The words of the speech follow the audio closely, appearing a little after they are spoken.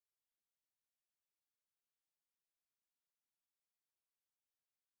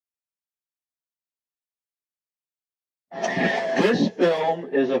This film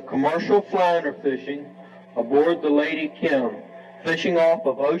is of commercial flounder fishing aboard the Lady Kim, fishing off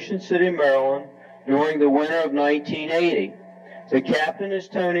of Ocean City, Maryland during the winter of 1980. The captain is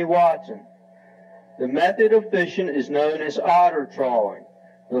Tony Watson. The method of fishing is known as otter trawling.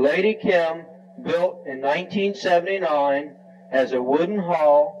 The Lady Kim, built in 1979, has a wooden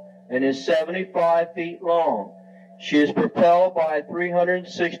hull and is 75 feet long. She is propelled by a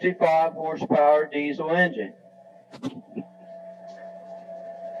 365 horsepower diesel engine.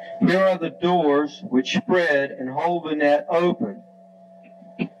 Here are the doors which spread and hold the net open.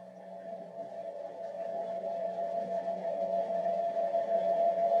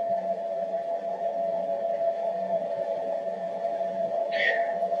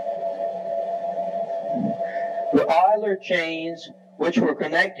 The eyler chains which were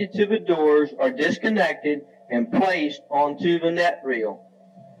connected to the doors are disconnected and placed onto the net reel.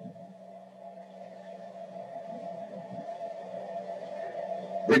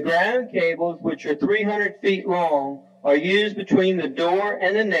 The ground cables, which are 300 feet long, are used between the door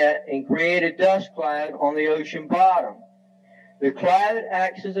and the net and create a dust cloud on the ocean bottom. The cloud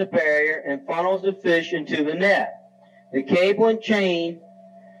acts as a barrier and funnels the fish into the net. The cable and chain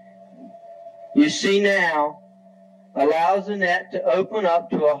you see now allows the net to open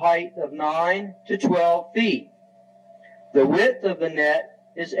up to a height of 9 to 12 feet. The width of the net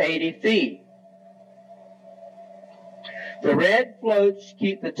is 80 feet. The red floats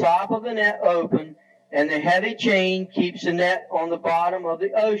keep the top of the net open, and the heavy chain keeps the net on the bottom of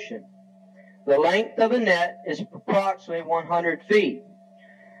the ocean. The length of the net is approximately 100 feet.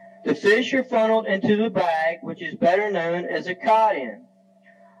 The fish are funneled into the bag, which is better known as a cod-in.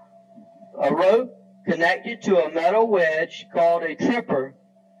 A rope connected to a metal wedge called a tripper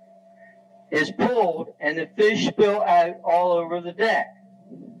is pulled, and the fish spill out all over the deck.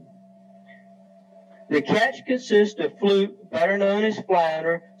 The catch consists of fluke, better known as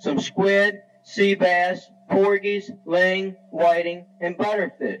flounder, some squid, sea bass, porgies, ling, whiting, and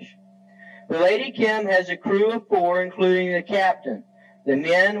butterfish. The Lady Kim has a crew of 4, including the captain. The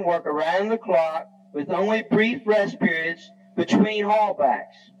men work around the clock with only brief rest periods between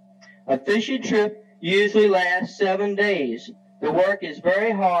haulbacks. A fishing trip usually lasts 7 days. The work is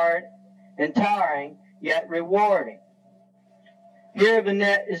very hard and tiring, yet rewarding. Here the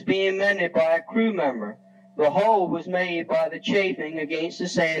net is being mended by a crew member. The hole was made by the chafing against the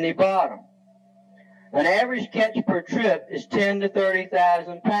sandy bottom. An average catch per trip is 10 to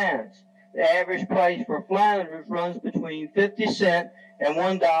 30,000 pounds. The average price for flounders runs between 50 cents and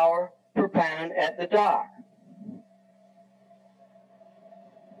 $1 per pound at the dock.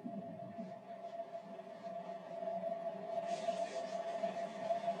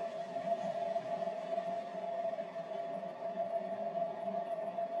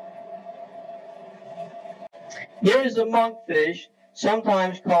 Here is a monkfish,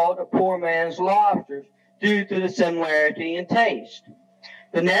 sometimes called a poor man's lobster, due to the similarity in taste.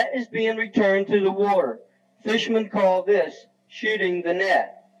 The net is being returned to the water. Fishermen call this shooting the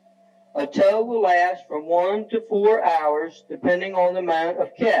net. A tow will last from 1 to 4 hours, depending on the amount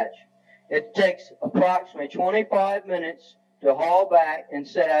of catch. It takes approximately 25 minutes to haul back and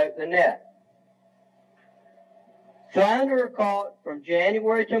set out the net. Flounder are caught from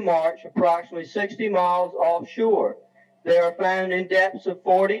January to March, approximately 60 miles offshore. They are found in depths of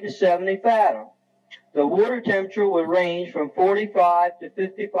 40 to 70 fathoms. The water temperature will range from 45 to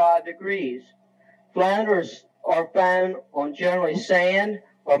 55 degrees. Flounders are found on generally sand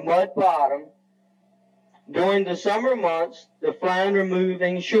or mud bottom. During the summer months, the flounder move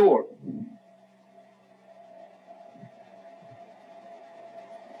inshore.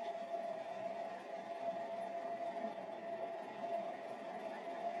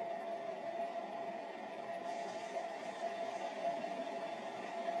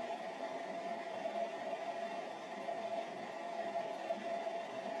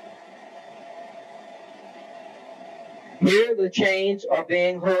 Here the chains are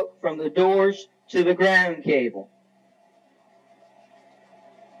being hooked from the doors to the ground cable.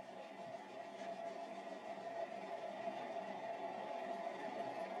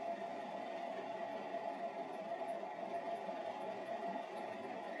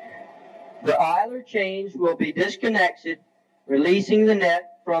 The eyler chains will be disconnected, releasing the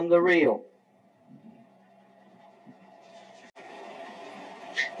net from the reel.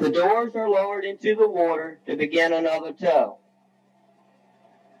 The doors are lowered into the water to begin another tow.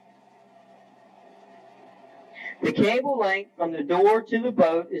 The cable length from the door to the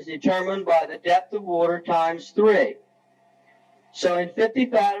boat is determined by the depth of water times 3. So in 50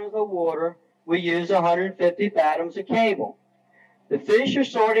 fathoms of water, we use 150 fathoms of cable. The fish are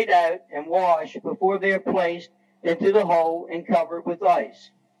sorted out and washed before they are placed into the hole and covered with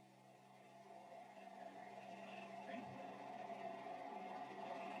ice.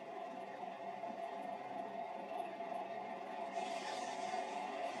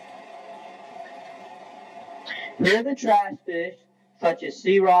 Here the trash fish, such as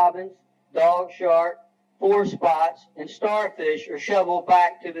sea robins, dog shark, four spots, and starfish are shoveled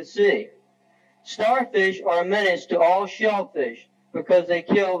back to the sea. Starfish are a menace to all shellfish because they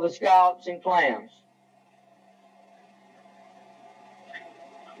kill the scallops and clams.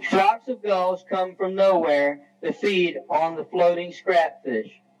 Flocks of gulls come from nowhere to feed on the floating scrap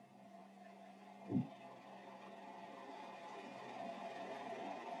fish.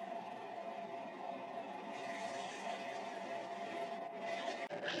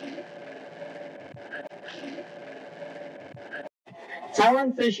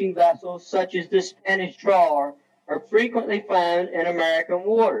 Foreign fishing vessels, such as the Spanish trawler, are frequently found in American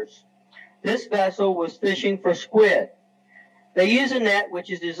waters. This vessel was fishing for squid. They use a net which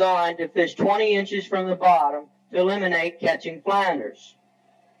is designed to fish 20 inches from the bottom to eliminate catching flounders.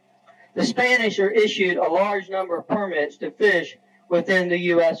 The Spanish are issued a large number of permits to fish within the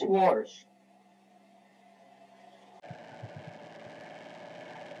U.S. waters.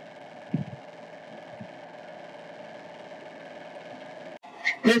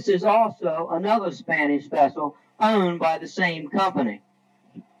 This is also another Spanish vessel owned by the same company.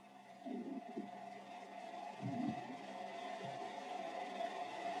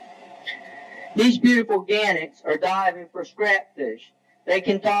 These beautiful gannets are diving for scrap fish. They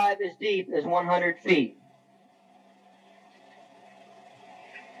can dive as deep as 100 feet.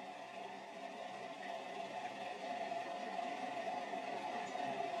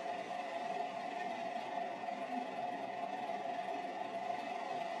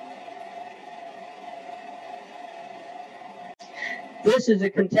 This is a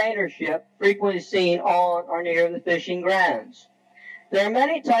container ship frequently seen on or near the fishing grounds. There are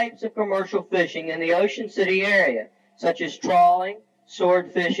many types of commercial fishing in the Ocean City area, such as trawling,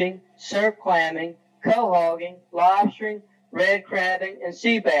 sword fishing, surf clamming, cohogging, lobstering, red crabbing, and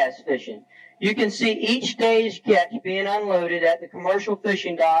sea bass fishing. You can see each day's catch being unloaded at the commercial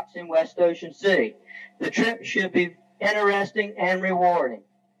fishing docks in West Ocean City. The trip should be interesting and rewarding.